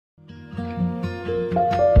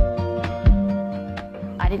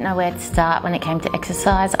didn't know where to start when it came to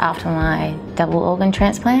exercise after my double organ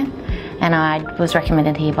transplant, and I was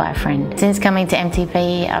recommended here by a friend. Since coming to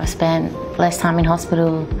MTP, I've spent less time in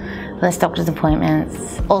hospital, less doctor's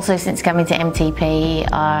appointments. Also, since coming to MTP,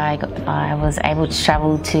 I was able to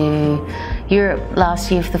travel to Europe last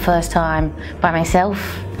year for the first time by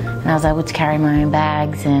myself, and I was able to carry my own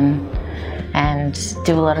bags and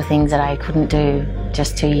do a lot of things that I couldn't do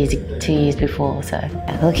just 2 years before. So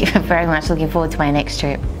very much looking forward to my next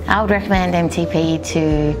trip. I would recommend MTP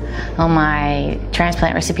to all my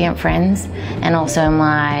transplant recipient friends and also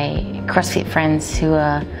my CrossFit friends who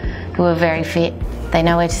are very fit. They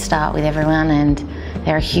know where to start with everyone, and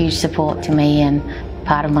they're a huge support to me and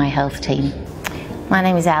part of my health team. My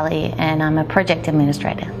name is Ali and I'm a project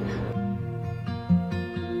administrator.